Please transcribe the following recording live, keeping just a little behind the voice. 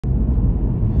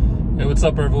Hey, what's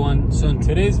up everyone? So in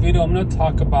today's video, I'm going to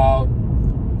talk about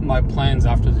my plans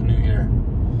after the new year.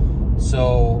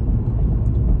 So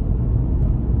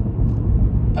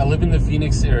I live in the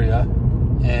Phoenix area,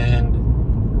 and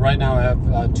right now I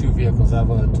have two vehicles. I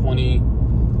have a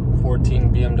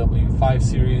 2014 BMW 5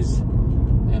 Series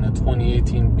and a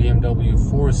 2018 BMW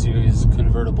 4 Series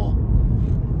convertible.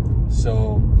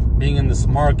 So being in this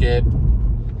market,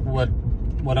 what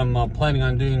I'm planning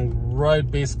on doing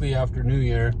right basically after New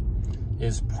Year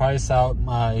is price out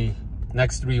my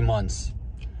next 3 months.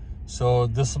 So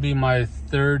this will be my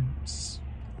third spring,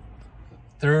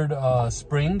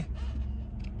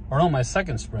 or no, my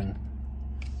second spring.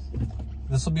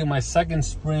 This will be my second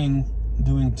spring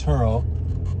doing Turo,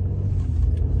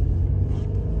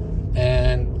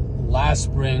 and last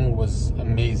spring was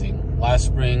amazing. Last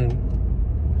spring,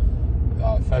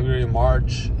 February,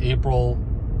 March, April,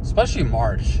 especially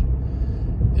March,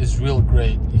 is real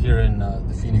great here in the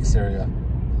Phoenix area,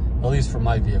 at least for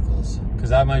my vehicles,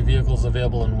 because I have my vehicles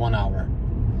available in 1 hour,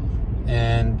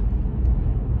 and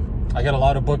I get a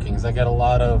lot of bookings. I get a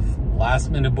lot of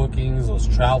last minute bookings, those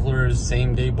travelers,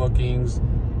 same day bookings,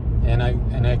 and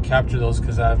I capture those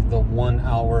because I have the 1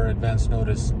 hour advance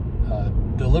notice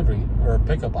delivery or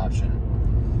pickup option.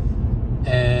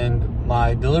 And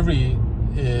my delivery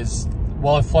is,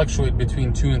 well, it fluctuates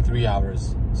between 2 and 3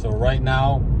 hours. So right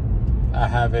now I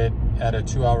have it at a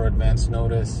 2 hour advance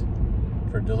notice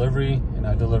for delivery, and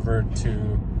I deliver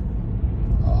to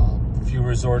a few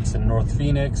resorts in North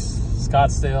Phoenix,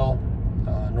 Scottsdale,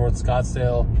 North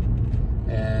Scottsdale,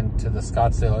 and to the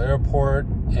Scottsdale airport,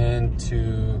 and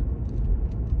to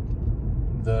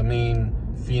the main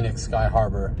Phoenix Sky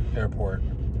Harbor airport.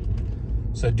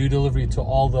 So I do delivery to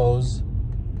all those,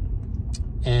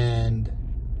 and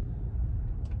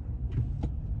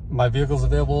my vehicle's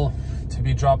available to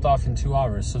be dropped off in 2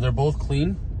 hours. So they're both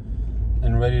clean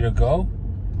and ready to go.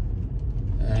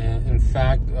 And in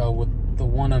fact, with the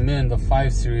one I'm in, the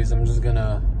 5 Series, I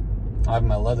have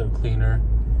my leather cleaner.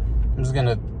 I'm just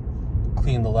gonna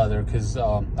clean the leather because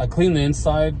I cleaned the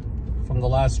inside from the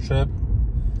last trip.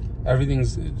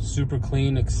 Everything's super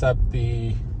clean except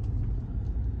the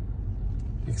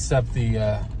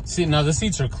see, now the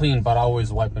seats are clean, but I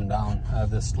always wipe them down. I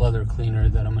have this leather cleaner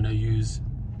that I'm gonna use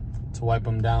to wipe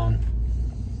them down.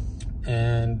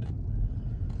 And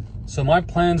so my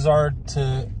plans are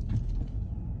to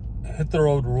hit the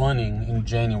road running in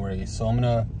January. So I'm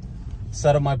gonna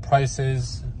set up my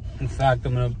prices. In fact,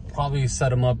 I'm gonna probably set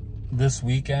them up this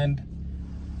weekend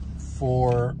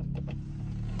for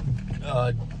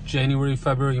January,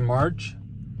 February, March.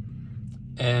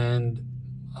 And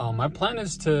my plan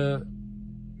is to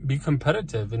be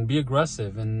competitive and be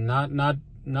aggressive and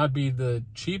not be the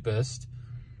cheapest.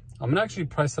 I'm gonna actually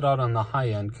price it out on the high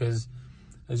end because,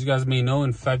 as you guys may know,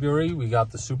 in February we got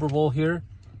the Super Bowl here,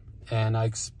 and I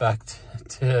expect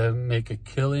to make a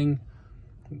killing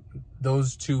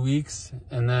those 2 weeks.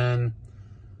 And then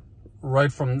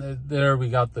right from there we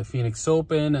got the Phoenix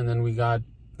Open, and then we got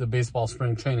the baseball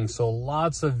spring training. So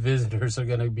lots of visitors are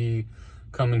gonna be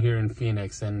coming here in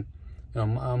Phoenix, and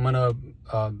I'm gonna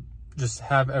just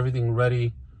have everything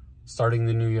ready starting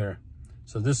the new year.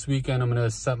 So this weekend I'm gonna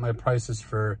set my prices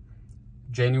for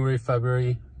January,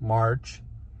 February, March.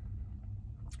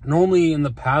 Normally in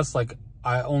the past, like,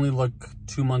 I only look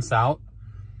 2 months out,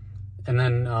 and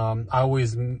then I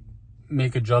always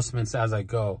make adjustments as I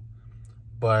go.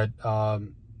 But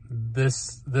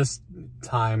this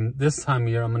time of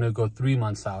year, I'm gonna go 3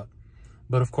 months out.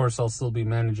 But of course, I'll still be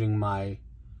managing my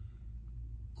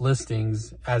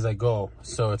listings as I go.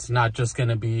 So it's not just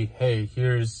gonna be, hey,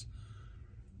 here's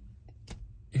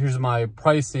my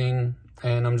pricing,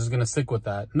 and I'm just gonna stick with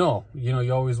that. No, you know,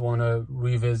 you always wanna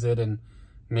revisit and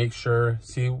make sure,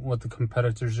 see what the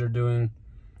competitors are doing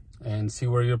and see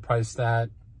where you're priced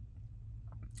at.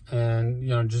 And, you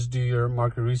know, just do your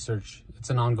market research.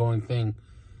 It's an ongoing thing,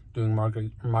 doing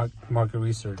market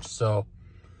research. So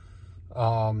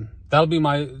that'll be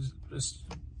my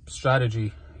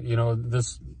strategy, you know,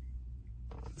 this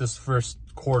first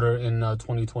quarter in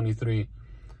 2023.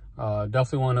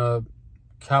 Definitely want to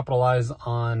capitalize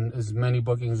on as many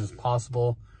bookings as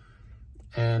possible,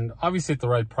 and obviously at the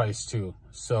right price too.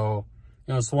 So,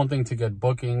 you know, it's one thing to get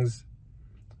bookings,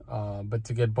 but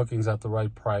to get bookings at the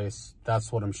right price,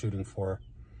 that's what I'm shooting for.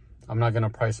 I'm not going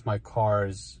to price my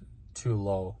cars too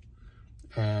low.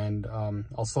 And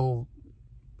also,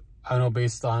 I know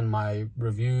based on my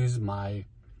reviews, my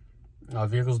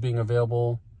vehicles being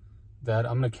available, that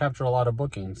I'm going to capture a lot of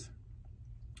bookings.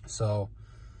 So,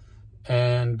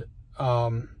 and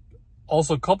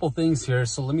also a couple things here.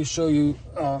 So let me show you,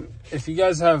 if you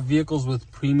guys have vehicles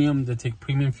with premium that take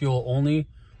premium fuel only,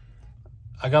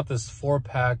 I got this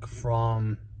 4-pack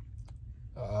from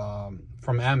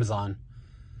Amazon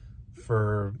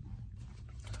for,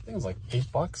 I think it was like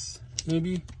 $8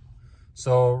 maybe.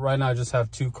 So right now I just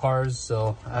have 2 cars,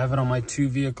 so I have it on my 2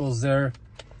 vehicles there.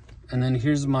 And then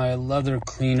here's my leather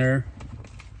cleaner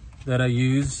that I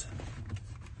use.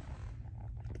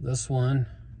 This one,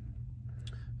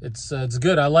 it's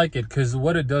good. I like it because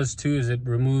what it does too is it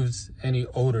removes any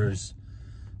odors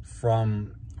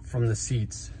from the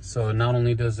seats. So not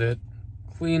only does it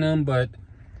clean them, but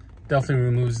definitely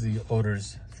removes the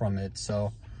odors from it.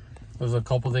 So those are a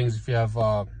couple things. If you have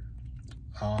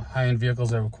high-end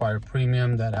vehicles that require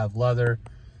premium, that have leather,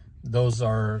 those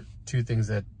are 2 things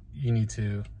that you need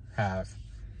to have.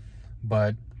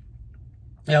 But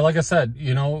yeah, like I said,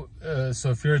 you know,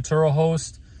 so if you're a Turo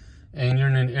host and you're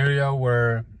in an area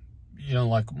where, you know,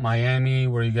 like Miami,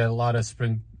 where you get a lot of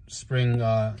spring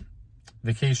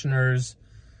vacationers,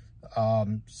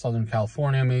 Southern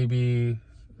California maybe,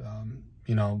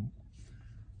 you know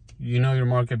your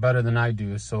market better than I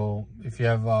do. So if you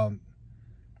have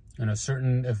you know,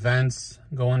 certain events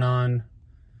going on,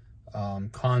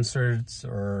 concerts,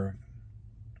 or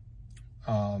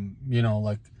you know,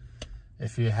 like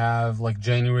if you have, like,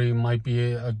 January might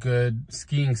be a good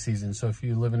skiing season. So if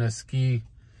you live in a ski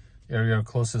area or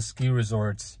close to ski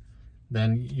resorts,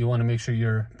 then you want to make sure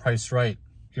you're priced right.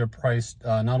 You're priced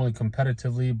not only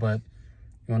competitively, but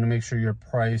you want to make sure you're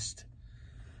priced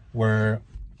where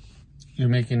you're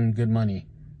making good money.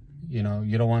 You know,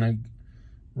 you don't want to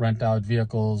rent out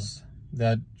vehicles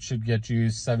that should get you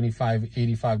 $75,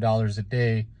 $85 a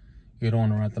day. You don't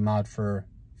want to rent them out for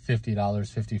 $50,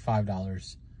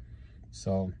 $55.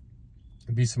 So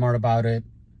be smart about it,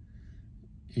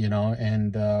 you know.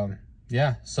 And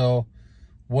yeah, so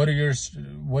what are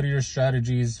your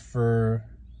strategies for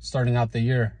starting out the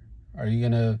year? Are you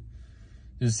gonna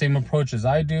do the same approach as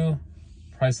I do,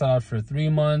 price out for 3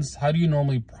 months? How do you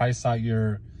normally price out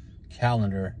your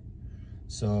calendar?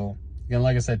 So again,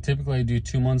 like I said, typically I do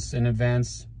 2 months in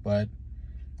advance, but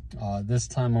this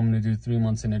time I'm going to do 3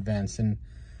 months in advance. And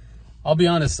I'll be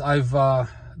honest, I've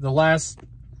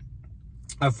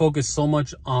focused so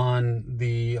much on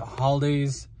the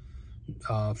holidays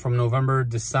from November,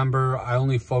 December. I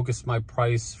only focused my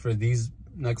price for these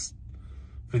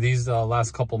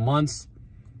last couple months.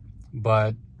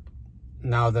 But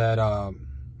now that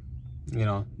you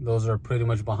know, those are pretty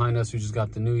much behind us, we just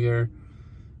got the new year.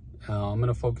 I'm going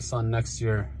to focus on next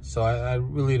year. So I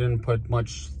really didn't put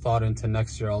much thought into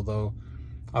next year, although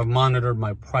I've monitored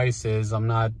my prices. I'm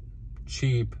not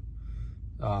cheap.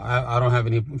 I don't have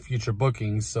any future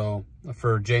bookings, so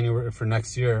for January, for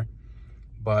next year,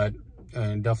 but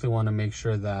I definitely want to make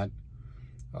sure that,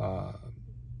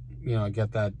 you know, I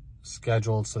get that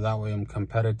scheduled so that way I'm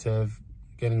competitive,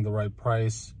 getting the right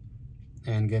price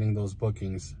and getting those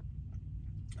bookings.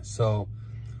 So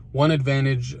one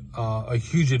advantage, a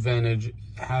huge advantage,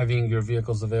 having your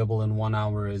vehicles available in 1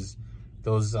 hour is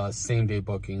those same day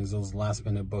bookings, those last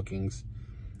minute bookings.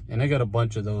 And I got a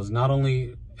bunch of those. Not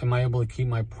only am I able to keep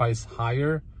my price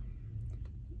higher,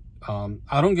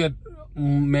 I don't get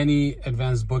many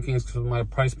advanced bookings because my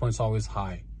price point's always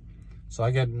high. So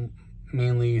I get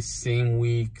mainly same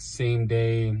week, same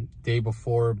day, day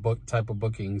before book type of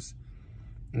bookings.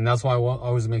 And that's why I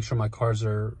always make sure my cars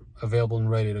are available and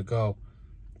ready to go.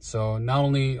 So not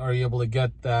only are you able to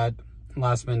get that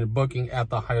last minute booking at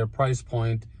the higher price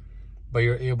point, but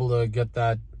you're able to get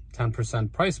that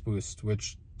 10% price boost,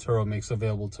 which Turo makes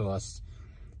available to us.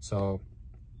 So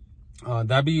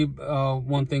that'd be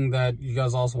one thing that you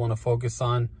guys also want to focus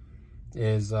on,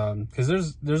 is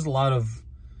because there's a lot of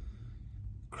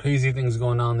crazy things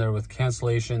going on there with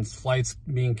cancellations, flights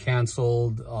being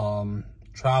canceled,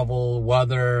 travel,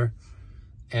 weather,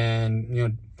 and, you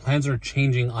know, plans are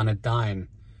changing on a dime.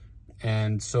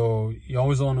 And so you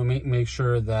always want to make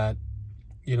sure that,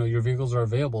 you know, your vehicles are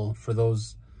available for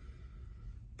those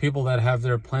people that have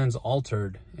their plans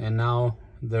altered and now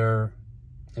they're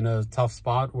in a tough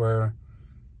spot where,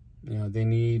 you know, they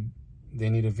need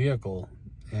a vehicle.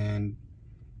 And,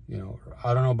 you know,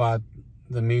 I don't know about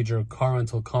the major car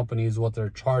rental companies, what they're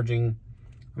charging.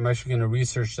 I'm actually going to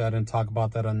research that and talk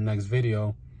about that on the next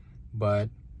video. But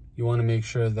you want to make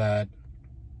sure that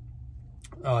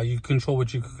you control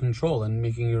what you can control and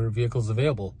making your vehicles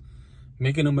available,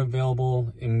 making them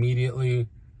available immediately,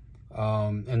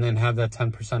 and then have that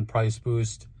 10% price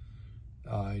boost.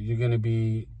 You're going to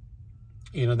be,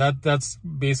 you know, that's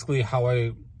basically how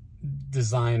I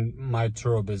design my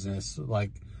Turo business.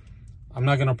 Like, I'm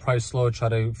not going to price low, try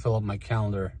to fill up my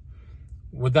calendar.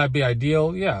 Would that be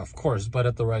ideal? Yeah, of course, but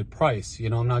at the right price. You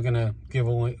know, I'm not going to give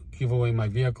away my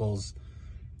vehicles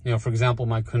you know, for example,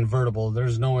 my convertible,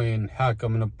 there's no way in heck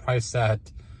I'm going to price that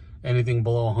anything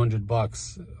below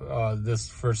 $100 this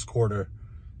first quarter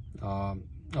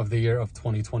of the year of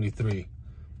 2023.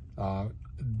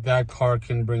 That car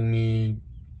can bring me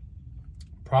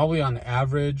probably on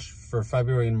average for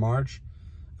February and March,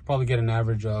 probably get an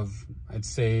average of, I'd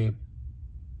say,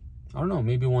 I don't know,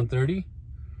 maybe 130.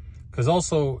 Because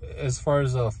also, as far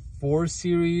as a 4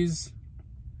 Series,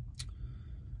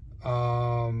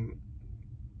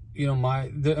 you know,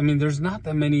 I mean, there's not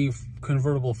that many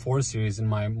convertible 4 Series in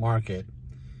my market,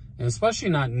 and especially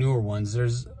not newer ones.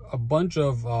 There's a bunch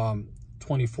of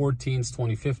 2014s,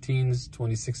 2015s,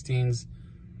 2016s,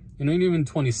 you know, and even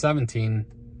 2017,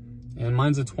 and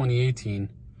mine's a 2018.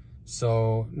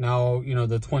 So now, you know,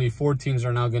 the 2014s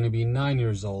are now going to be 9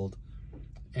 years old.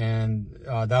 And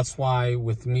that's why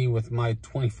with me, with my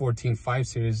 2014 5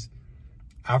 Series,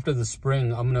 after the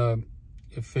spring, I'm going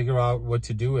to figure out what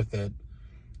to do with it.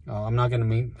 I'm not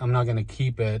going to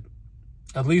keep it,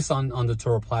 at least on the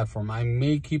Turo platform. I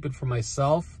may keep it for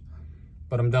myself,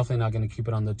 but I'm definitely not going to keep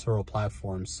it on the Turo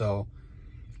platform. So,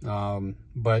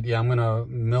 but yeah, I'm going to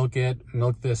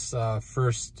milk this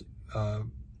first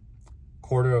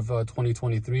quarter of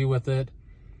 2023 with it,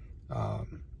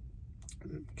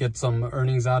 get some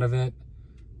earnings out of it,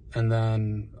 and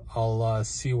then I'll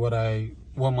see what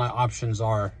my options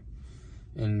are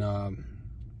in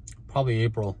probably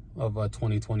April of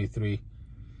 2023.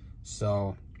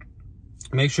 So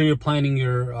make sure you're planning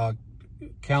your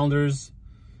calendars,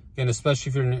 and especially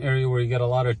if you're in an area where you get a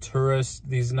lot of tourists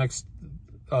these next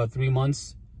 3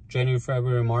 months, January,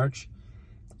 February, March,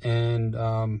 and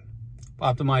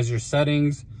optimize your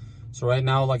settings. So right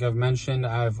now, like I've mentioned,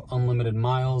 I have unlimited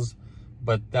miles,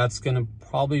 but that's gonna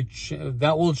probably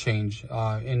that will change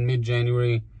in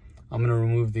mid-January. I'm gonna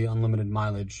remove the unlimited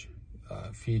mileage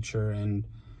feature, and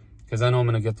because I know I'm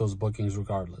gonna get those bookings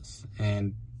regardless,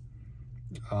 and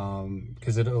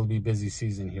because it'll be busy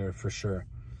season here for sure.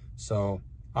 So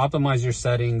optimize your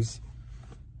settings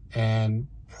and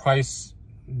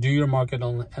do your market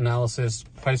analysis,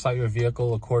 price out your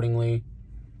vehicle accordingly,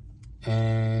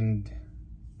 and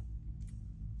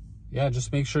yeah,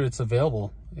 just make sure it's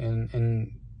available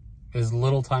in as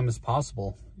little time as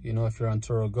possible. You know, if you're on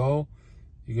Turo Go,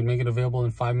 you can make it available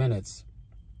in 5 minutes.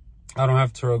 I don't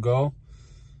have Turo Go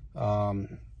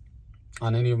on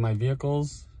any of my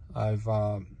vehicles.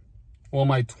 Well,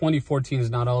 my 2014 is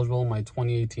not eligible, my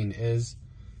 2018 is,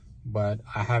 but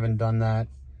I haven't done that.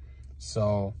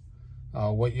 So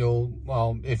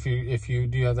if you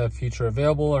do have that feature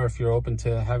available, or if you're open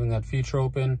to having that feature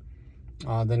open,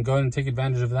 then go ahead and take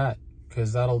advantage of that,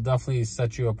 because that'll definitely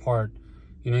set you apart.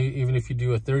 You know, even if you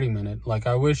do a 30-minute, like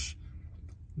I wish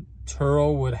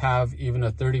Turo would have even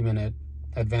a 30-minute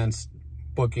advanced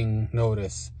booking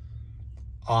notice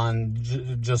on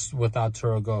just without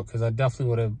Turo Go, because I definitely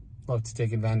would have loved to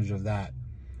take advantage of that.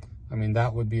 I mean,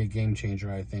 that would be a game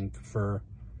changer, I think, for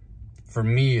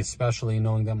me, especially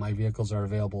knowing that my vehicles are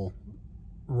available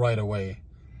right away.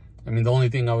 I mean, the only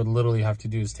thing I would literally have to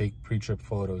do is take pre-trip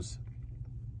photos,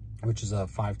 which is a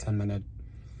 5-10 minute,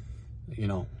 you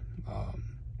know,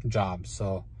 job.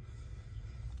 So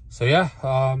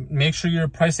yeah, make sure you're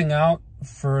pricing out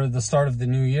for the start of the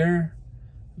new year,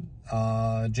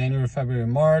 January, February,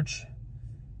 March,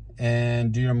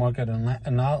 and do your market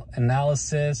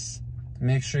analysis.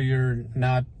 Make sure you're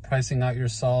not pricing out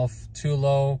yourself too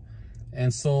low,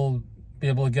 and still be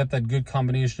able to get that good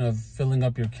combination of filling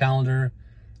up your calendar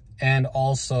and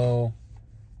also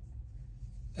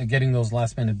getting those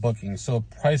last minute bookings. So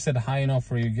price it high enough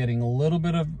where you're getting a little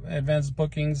bit of advanced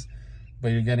bookings,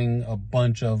 but you're getting a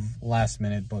bunch of last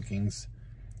minute bookings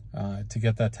to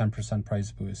get that 10%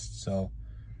 price boost. So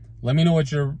let me know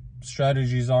what your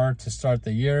strategies are to start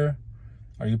the year.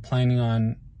 Are you planning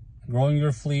on growing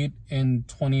your fleet in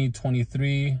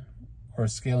 2023, or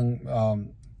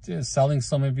scaling, selling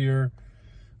some of your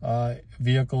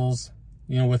vehicles?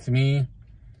 You know, with me,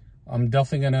 I'm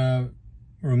definitely gonna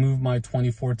remove my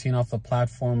 2014 off the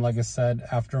platform, like I said,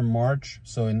 after March,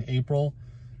 so in April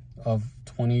of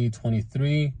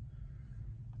 2023.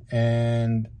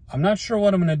 And I'm not sure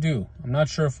what I'm gonna do. I'm not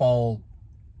sure if I'll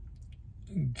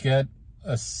get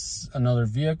another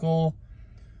vehicle,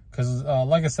 because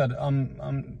like I said,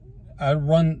 I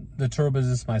run the Turo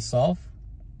business myself,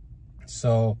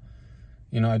 so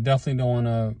you know, I definitely don't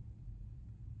want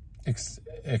to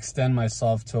extend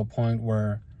myself to a point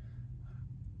where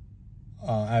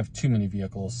I have too many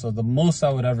vehicles. So the most I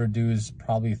would ever do is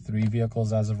probably 3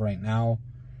 vehicles as of right now.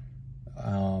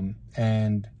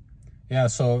 And yeah,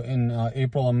 so in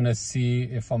April, I'm going to see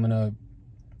if I'm going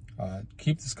to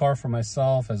keep this car for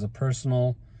myself as a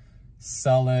personal,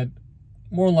 sell it,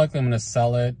 more likely I'm going to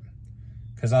sell it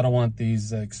because I don't want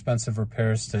these expensive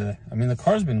repairs to, I mean, the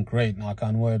car's been great, knock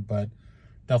on wood, but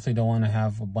definitely don't want to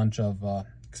have a bunch of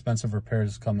expensive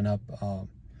repairs coming up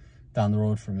down the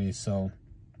road for me. So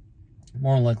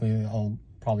more than likely I'll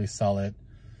probably sell it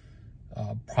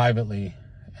privately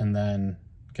and then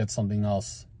get something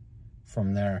else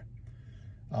from there.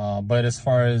 But as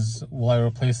far as will I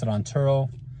replace it on Turo,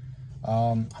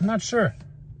 I'm not sure.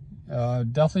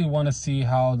 Definitely want to see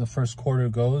how the first quarter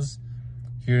goes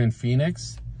here in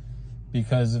Phoenix,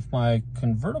 because if my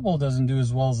convertible doesn't do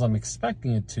as well as I'm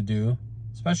expecting it to do,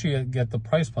 especially get the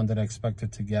price point that I expect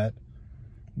it to get,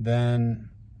 then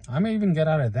I may even get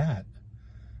out of that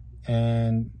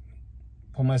and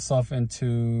put myself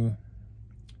into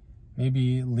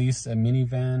maybe lease a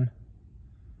minivan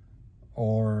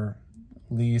or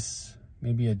lease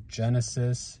maybe a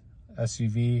Genesis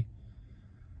SUV,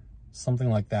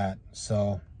 something like that.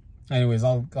 So anyways,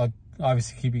 I'll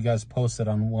obviously keep you guys posted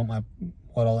on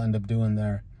what I'll end up doing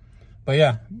there. But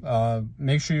yeah,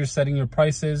 make sure you're setting your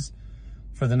prices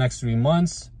for the next 3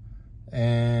 months,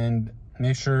 and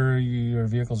make sure your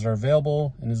vehicles are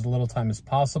available in as little time as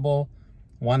possible,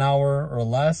 1 hour or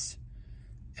less.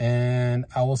 And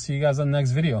I will see you guys on the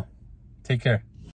next video. Take care.